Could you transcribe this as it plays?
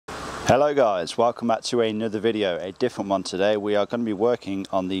Hello guys, welcome back to another video, a different one today. We are going to be working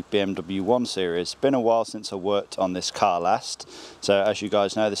on the BMW 1 Series. It's been a while since I worked on this car last. So as you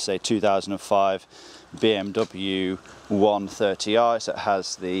guys know, this is a 2005 BMW 130i. So it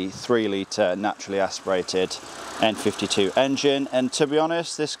has the 3-litre naturally aspirated N52 engine. And to be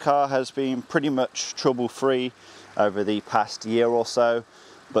honest, this car has been pretty much trouble-free over the past year or so.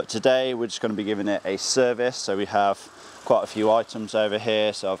 But today we're just going to be giving it a service. So we have quite a few items over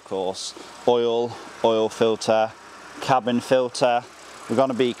here. So of course oil filter, cabin filter. We're going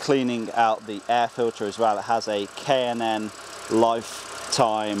to be cleaning out the air filter as well. It has a K&N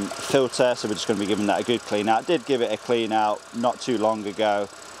lifetime filter, so we're just going to be giving that a good clean out. I did give it a clean out not too long ago,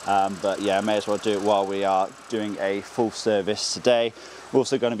 but yeah, I may as well do it while we are doing a full service today. We're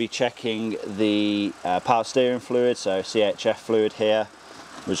also going to be checking the power steering fluid, so CHF fluid here.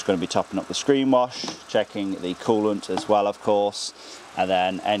 We're just going to be topping up the screen wash, checking the coolant as well, of course, and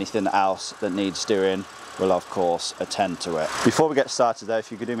then anything else that needs doing, we'll of course attend to it. Before we get started though,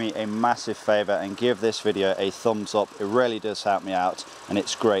 if you could do me a massive favour and give this video a thumbs up, it really does help me out and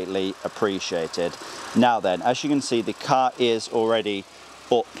it's greatly appreciated. Now then, as you can see, the car is already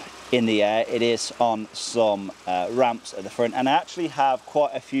up in the air. It is on some ramps at the front, and I actually have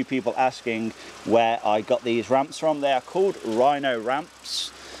quite a few people asking where I got these ramps from. They are called Rhino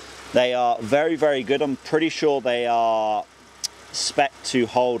ramps. They are very, very good. I'm pretty sure they are spec to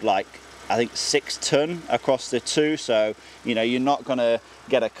hold like, I think 6 ton across the two, so you know, you're not going to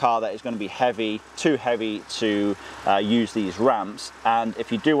get a car that is going to be heavy, too heavy to use these ramps. And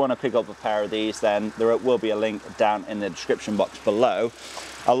if you do want to pick up a pair of these, then there will be a link down in the description box below,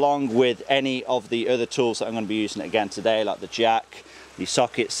 along with any of the other tools that I'm going to be using again today, like the jack, the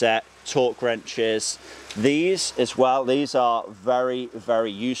socket set, torque wrenches. These as well, these are very,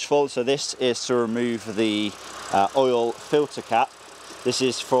 very useful. So this is to remove the oil filter cap. This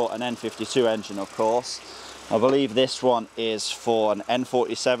is for an N52 engine, of course. I believe this one is for an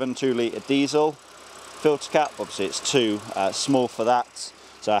N47 2-litre diesel filter cap. Obviously it's too small for that,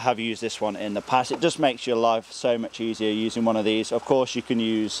 so I have used this one in the past. It just makes your life so much easier using one of these. Of course you can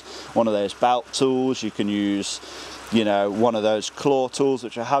use one of those belt tools, you can use, you know, one of those claw tools,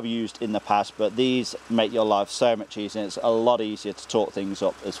 which I have used in the past, but these make your life so much easier. It's a lot easier to torque things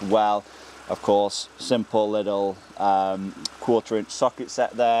up as well. Of course, simple little 1/4 inch socket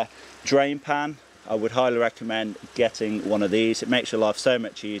set there. Drain pan, I would highly recommend getting one of these. It makes your life so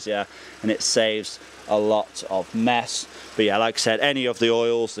much easier and it saves a lot of mess. But yeah, like I said, any of the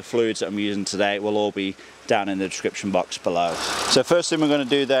oils, the fluids that I'm using today will all be down in the description box below. So first thing we're going to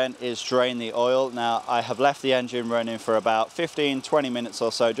do then is drain the oil. Now I have left the engine running for about 15-20 minutes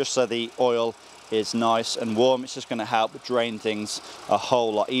or so, just so the oil is nice and warm. It's just going to help drain things a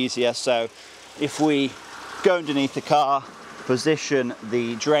whole lot easier. So if we go underneath the car, position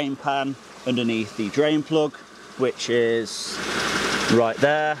the drain pan underneath the drain plug, which is right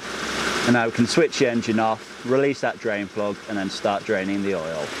there, and now we can switch the engine off, release that drain plug, and then start draining the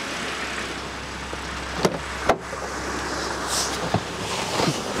oil.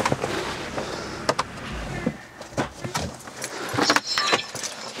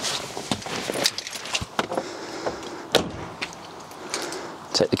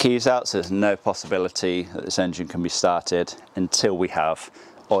 Take the keys out, so there's no possibility that this engine can be started until we have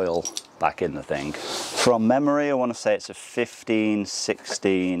oil back in the thing. From memory, I want to say it's a 15,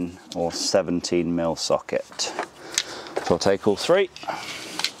 16 or 17 mil socket. So I'll take all three.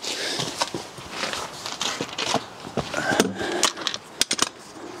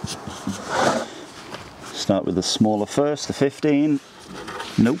 Start with the smaller first, the 15.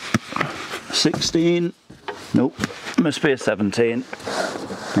 Nope. 16. Nope. Must be a 17.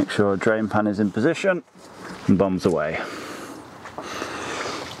 Make sure our drain pan is in position and bombs away.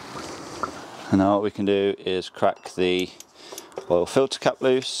 And now what we can do is crack the oil filter cap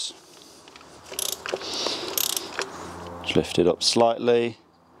loose. Just lift it up slightly,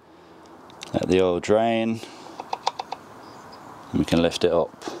 let the oil drain, and we can lift it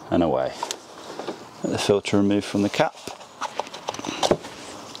up and away. Let the filter remove from the cap.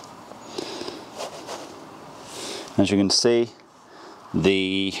 As you can see,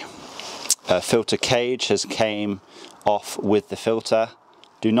 the filter cage has came off with the filter.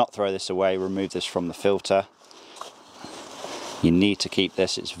 Do not throw this away, remove this from the filter. You need to keep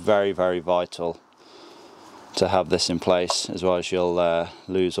this, it's very, very vital to have this in place, as well as you'll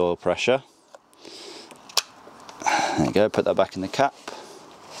lose oil pressure. There you go, put that back in the cap.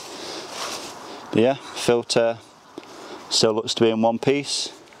 But yeah, filter still looks to be in one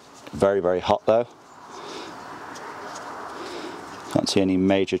piece. Very, very hot though. Can't see any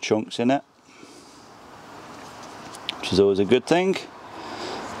major chunks in it, which is always a good thing.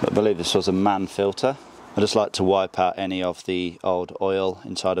 But I believe this was a man filter. I just like to wipe out any of the old oil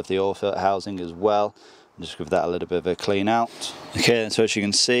inside of the oil filter housing as well. Just give that a little bit of a clean out. Okay, so as you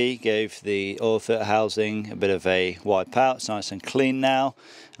can see, gave the oil filter housing a bit of a wipe out. It's nice and clean now,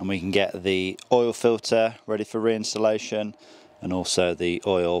 and we can get the oil filter ready for reinstallation and also the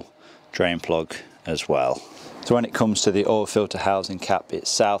oil drain plug as well. So when it comes to the oil filter housing cap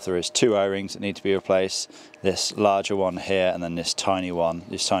itself, there is two O-rings that need to be replaced. This larger one here and then this tiny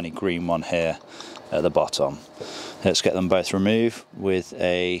green one here at the bottom. Let's get them both removed with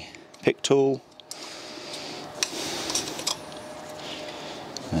a pick tool.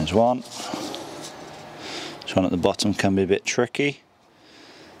 There's one. This one at the bottom can be a bit tricky.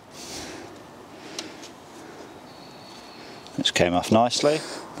 This came off nicely.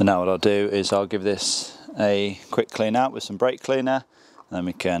 But now what I'll do is I'll give this a quick clean out with some brake cleaner, and then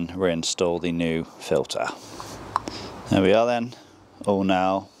we can reinstall the new filter. There we are then, all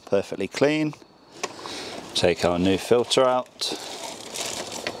now perfectly clean. Take our new filter out.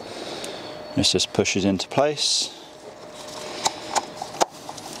 This just pushes into place.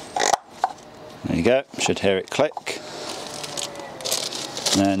 There you go, should hear it click.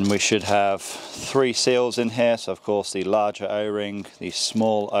 Then we should have 3 seals in here, so of course the larger O-ring, the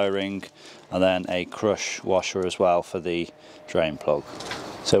small O-ring, and then a crush washer as well for the drain plug.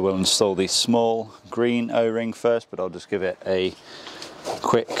 So we'll install the small green O-ring first, but I'll just give it a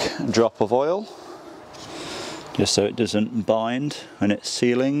quick drop of oil, just so it doesn't bind when it's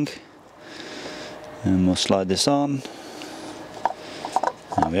sealing. And we'll slide this on.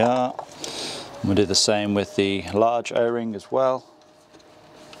 There we are. We'll do the same with the large O-ring as well.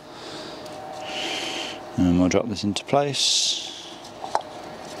 And we'll drop this into place.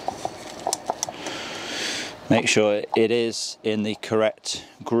 Make sure it is in the correct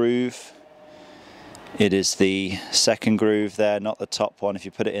groove. It is the second groove there, not the top one. If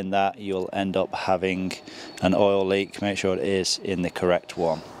you put it in that, you'll end up having an oil leak. Make sure it is in the correct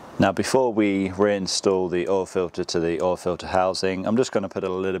one. Now before we reinstall the oil filter to the oil filter housing, I'm just going to put a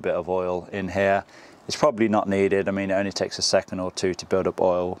little bit of oil in here. It's probably not needed. I mean, it only takes a second or two to build up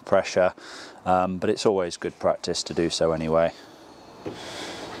oil pressure, but it's always good practice to do so anyway.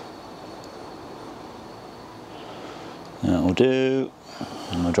 That will do.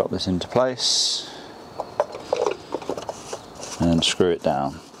 And I'll drop this into place and screw it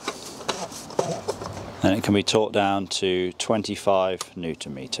down. And it can be torqued down to 25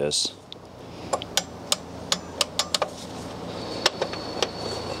 Newton meters.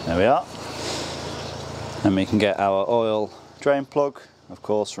 There we are. And we can get our oil drain plug. Of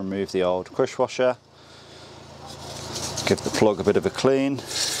course, remove the old crush washer. Give the plug a bit of a clean.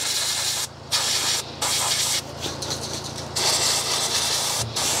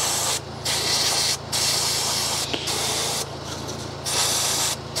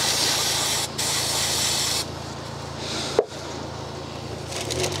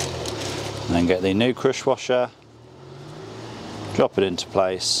 And then get the new crush washer, drop it into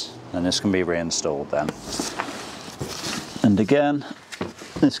place, and this can be reinstalled then. And again,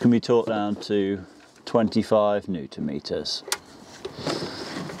 this can be torqued down to 25 Newton meters.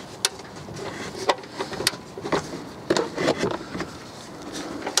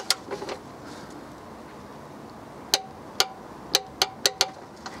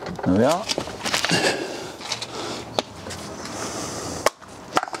 There we are.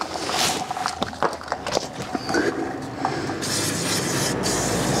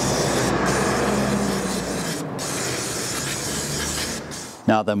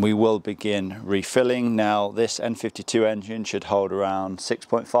 Now then, we will begin refilling. Now this N52 engine should hold around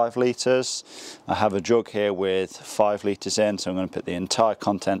 6.5 litres. I have a jug here with 5 litres in, so I'm going to put the entire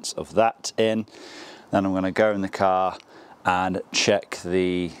contents of that in. Then I'm going to go in the car and check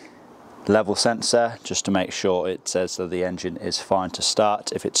the level sensor just to make sure it says that the engine is fine to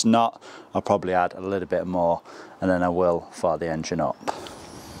start. If it's not, I'll probably add a little bit more, and then I will fire the engine up.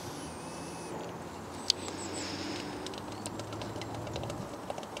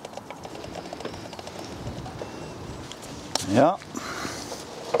 Yeah.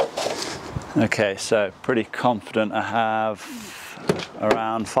 Okay, so pretty confident I have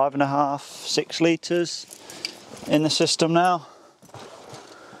around 5.5, 6 litres in the system now.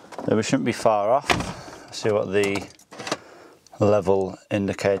 So we shouldn't be far off. Let's see what the level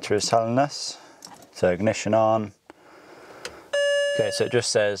indicator is telling us. So ignition on. Okay, so it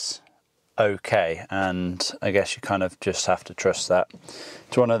just says okay, and I guess you kind of just have to trust that.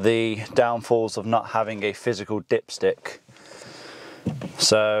 It's one of the downfalls of not having a physical dipstick.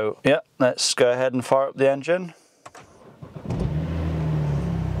 So yeah, let's go ahead and fire up the engine.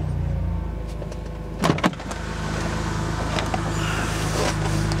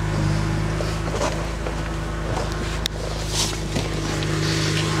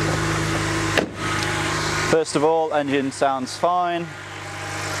 First of all, engine sounds fine.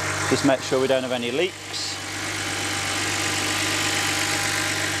 Just make sure we don't have any leaks.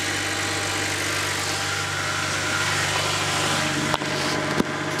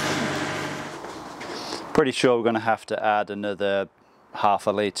 Pretty sure we're going to have to add another half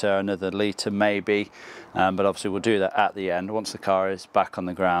a litre, another litre maybe, but obviously we'll do that at the end. Once the car is back on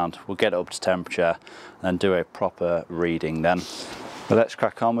the ground, we'll get it up to temperature and do a proper reading then. But let's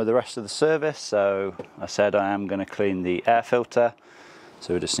crack on with the rest of the service. So I said I am going to clean the air filter,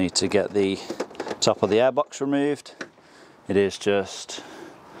 so we just need to get the top of the airbox removed. It is just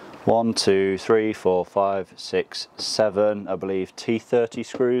 1, 2, 3, 4, 5, 6, 7, I believe T30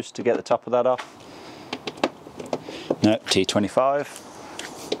 screws to get the top of that off. No, T25.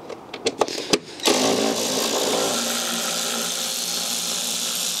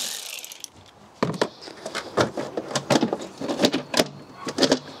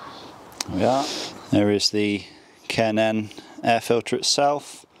 There we are. There is the K&N air filter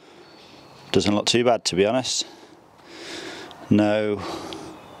itself. Doesn't look too bad, to be honest. No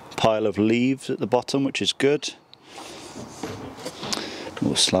pile of leaves at the bottom, which is good.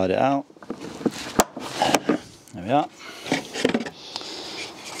 We'll slide it out. There we are.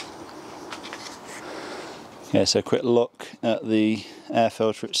 Okay, so a quick look at the air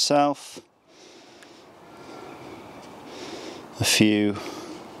filter itself. A few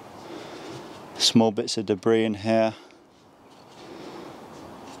small bits of debris in here,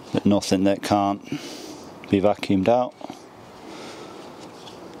 but nothing that can't be vacuumed out.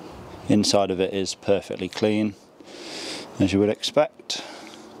 Inside of it is perfectly clean, as you would expect.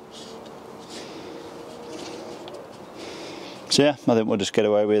 So yeah, I think we'll just get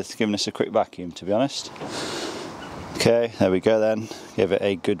away with giving this a quick vacuum, to be honest. Okay, there we go then. Give it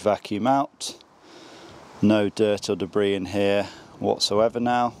a good vacuum out. No dirt or debris in here whatsoever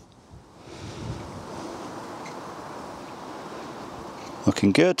now.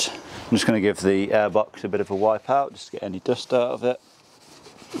 Looking good. I'm just going to give the airbox a bit of a wipe out, just to get any dust out of it.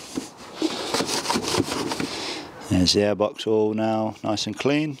 There's the airbox all now nice and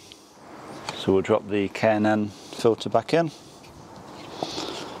clean. So we'll drop the K&N filter back in.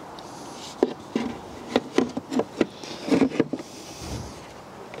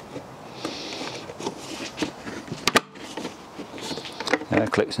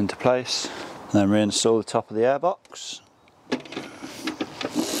 Clicks into place, and then reinstall the top of the airbox.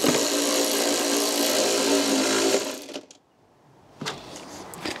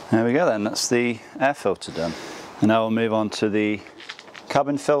 There we go then, that's the air filter done. And now we'll move on to the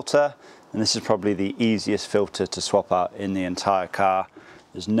cabin filter, and this is probably the easiest filter to swap out in the entire car.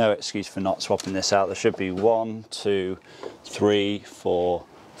 There's no excuse for not swapping this out. There should be 1, 2, 3, 4,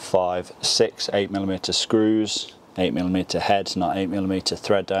 5, 6 8mm screws. 8mm heads, not 8mm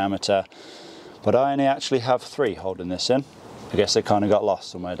thread diameter, but I only actually have 3 holding this in. I guess they kind of got lost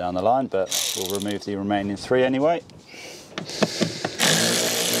somewhere down the line, but we'll remove the remaining 3 anyway.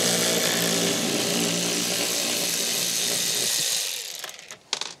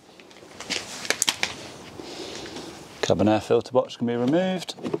 Cabin air filter box can be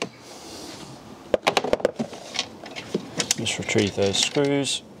removed. Just retrieve those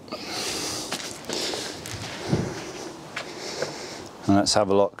screws. And let's have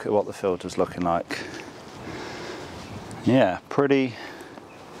a look at what the filter's looking like. Yeah, pretty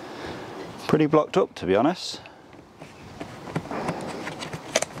blocked up, to be honest.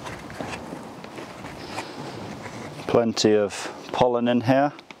 Plenty of pollen in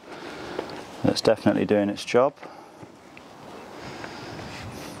here. That's definitely doing its job.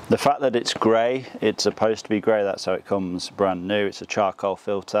 The fact that it's grey, it's supposed to be grey, that's how it comes brand new. It's a charcoal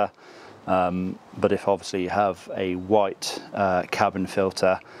filter. But if obviously you have a white cabin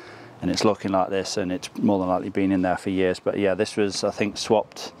filter and it's looking like this, and it's more than likely been in there for years. But yeah, this was, I think,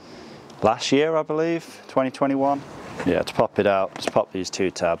 swapped last year, I believe, 2021. Yeah, to pop it out, just pop these 2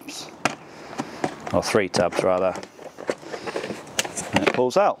 tabs, or 3 tabs rather, and it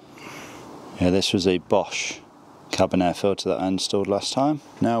pulls out. Yeah, this was a Bosch cabin air filter that I installed last time.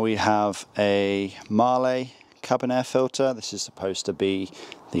 Now we have a Marley cabin air filter. This is supposed to be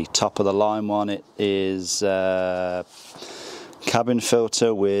the top of the line one. It is cabin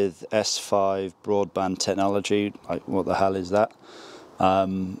filter with S5 broadband technology. Like, what the hell is that?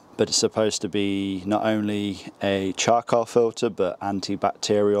 But it's supposed to be not only a charcoal filter but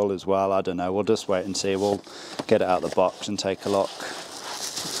antibacterial as well. I don't know, we'll just wait and see. We'll get it out of the box and take a look.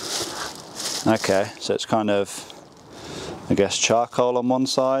 Okay, so it's kind of, I guess, charcoal on one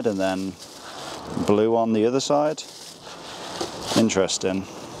side and then blue on the other side. Interesting.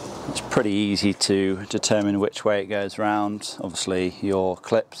 It's pretty easy to determine which way it goes round. Obviously your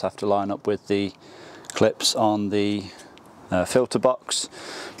clips have to line up with the clips on the filter box.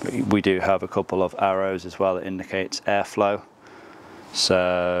 We do have a couple of arrows as well that indicates airflow.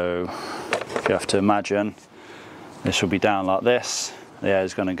 So if you have to imagine, this will be down like this. The air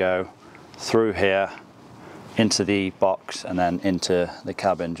is going to go through here into the box and then into the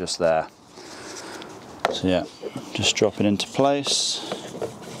cabin just there. So yeah, just drop it into place.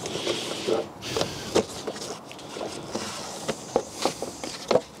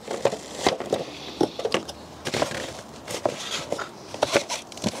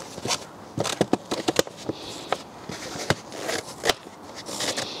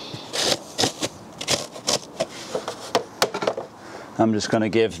 I'm just going to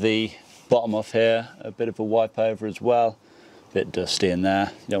give the bottom off here a bit of a wipe over as well. A bit dusty in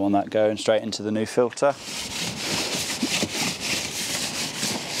there, you don't want that going straight into the new filter.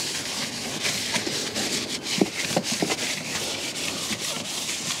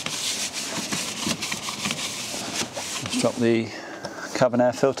 Let's drop the cabin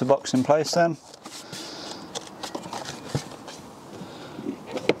air filter box in place then.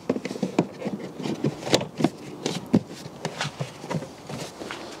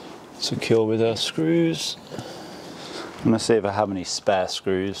 Secure with our screws. I'm going to see if I have any spare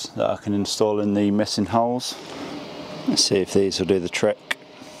screws that I can install in the missing holes. Let's see if these will do the trick.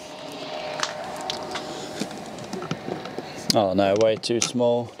 Oh no, way too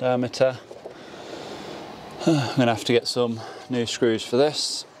small diameter. I'm going to have to get some new screws for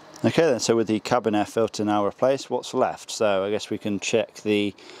this. Okay then, so with the cabin air filter now replaced, what's left? So I guess we can check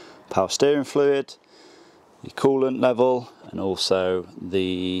the power steering fluid, the coolant level, and also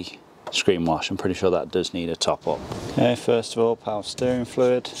the screen wash. I'm pretty sure that does need a top up. Okay, first of all, power steering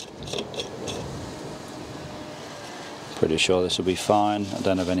fluid. Pretty sure this will be fine. I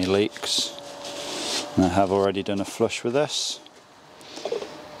don't have any leaks. And I have already done a flush with this.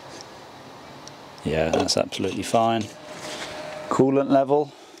 Yeah, that's absolutely fine. Coolant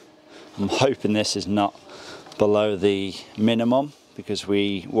level. I'm hoping this is not below the minimum, because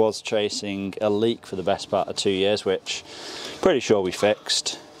we was chasing a leak for the best part of 2 years, which pretty sure we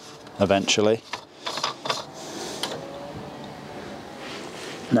fixed eventually.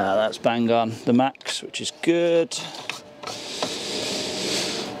 Now that's bang on the max, which is good.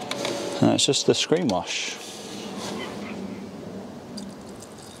 And it's just the screen wash.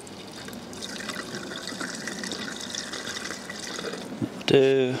 That'll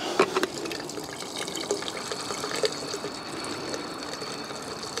do.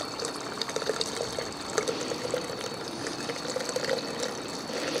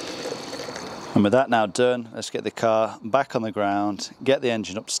 And with that now done, let's get the car back on the ground, get the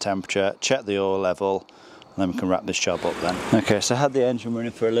engine up to temperature, check the oil level, and then we can wrap this job up then. Okay, so I had the engine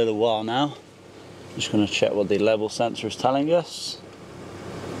running for a little while now. Just going to check what the level sensor is telling us.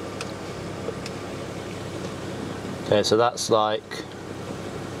 Okay, so that's like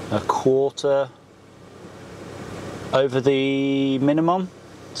a quarter over the minimum.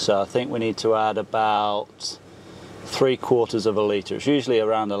 So I think we need to add about 3/4 of a litre. It's usually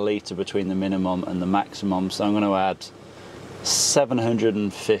around a litre between the minimum and the maximum, so I'm going to add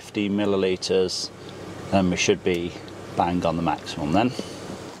 750 millilitres, and we should be bang on the maximum then.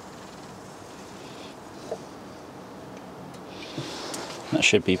 That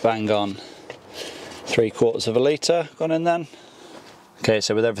should be bang on 3/4 of a litre gone in then. Okay,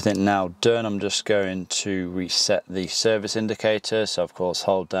 so with everything now done, I'm just going to reset the service indicator. So of course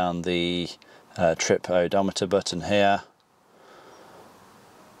hold down the trip odometer button here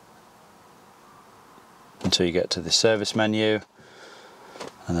until you get to the service menu,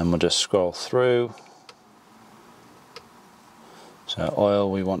 and then we'll just scroll through. So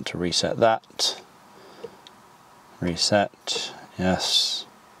oil, we want to reset that. Reset, yes.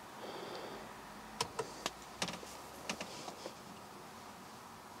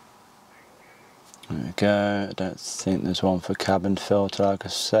 There we go. I don't think there's one for cabin filter, like I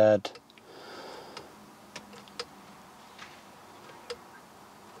said.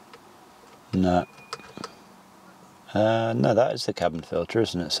 No. No, that is the cabin filter,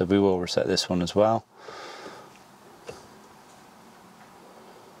 isn't it? So we will reset this one as well.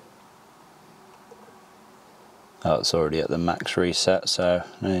 Oh, it's already at the max reset, so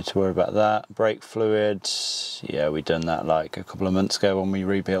no need to worry about that. Brake fluids, yeah, we done that like a couple of months ago when we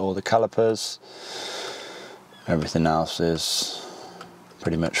rebuilt all the calipers. Everything else is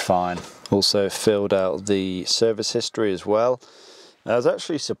pretty much fine. Also filled out the service history as well. I was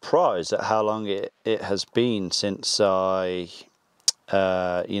actually surprised at how long it has been since I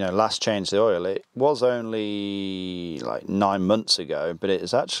last changed the oil, it was only like 9 months ago, but it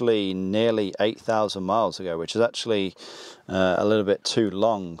is actually nearly 8,000 miles ago, which is actually a little bit too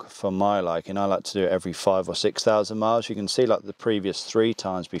long for my liking. I like to do it every 5,000 or 6,000 miles. You can see like the previous 3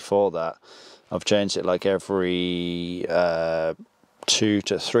 times before that, I've changed it like every 2,000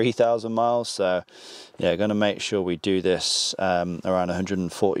 to 3,000 miles. So yeah, going to make sure we do this around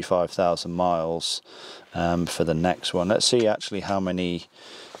 145,000 miles for the next one. Let's see actually how many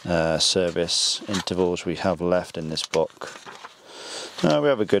service intervals we have left in this book. We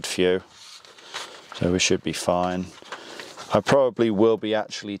have a good few, so we should be fine. I probably will be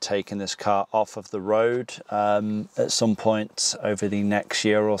actually taking this car off of the road at some point over the next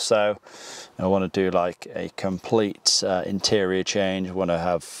year or so. I want to do like a complete interior change. I want to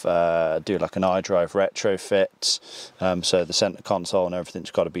have do like an iDrive retrofit, so the center console and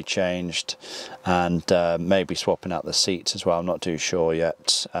everything's got to be changed, and maybe swapping out the seats as well. I'm not too sure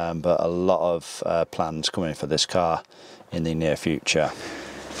yet, but a lot of plans coming for this car in the near future.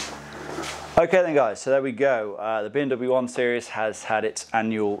 Okay then guys, so there we go. The BMW 1 Series has had its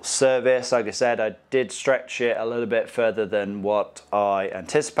annual service. Like I said, I did stretch it a little bit further than what I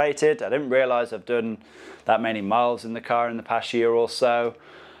anticipated. I didn't realise I've done that many miles in the car in the past year or so.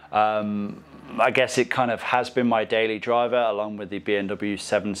 I guess it kind of has been my daily driver along with the BMW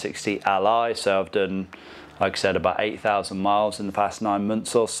 760 Li. So I've done, like I said, about 8,000 miles in the past 9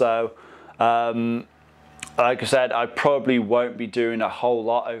 months or so. Like I said, I probably won't be doing a whole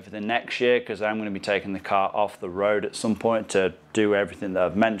lot over the next year because I'm going to be taking the car off the road at some point to do everything that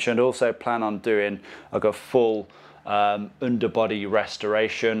I've mentioned. Also plan on doing like a full underbody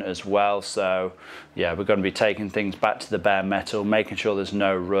restoration as well. So yeah, we're going to be taking things back to the bare metal, making sure there's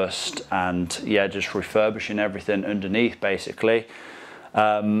no rust, and yeah, just refurbishing everything underneath basically.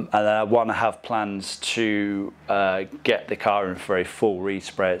 And then I want to have plans to get the car in for a full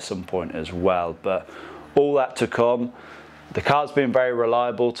respray at some point as well, but all that to come. The car's been very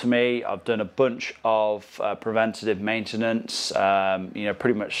reliable to me. I've done a bunch of preventative maintenance,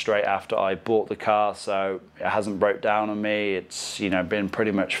 pretty much straight after I bought the car, so it hasn't broke down on me. It's been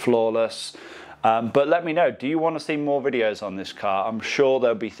pretty much flawless. But let me know, do you want to see more videos on this car? I'm sure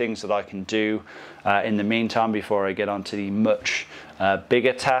there'll be things that I can do in the meantime before I get onto the much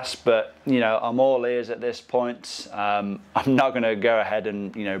bigger task, but I'm all ears at this point. I'm not going to go ahead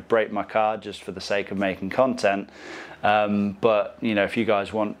and break my car just for the sake of making content. But if you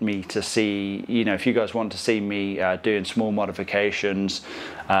guys want me to see, if you guys want to see me doing small modifications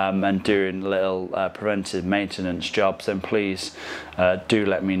and doing little preventive maintenance jobs, then please do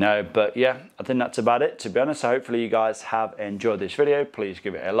let me know. But yeah, I think that's about it, to be honest. So hopefully you guys have enjoyed this video. Please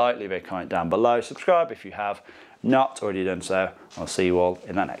give it a like, leave a comment down below, subscribe if you have not already done so. I'll see you all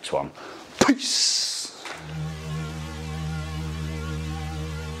in the next one. Peace.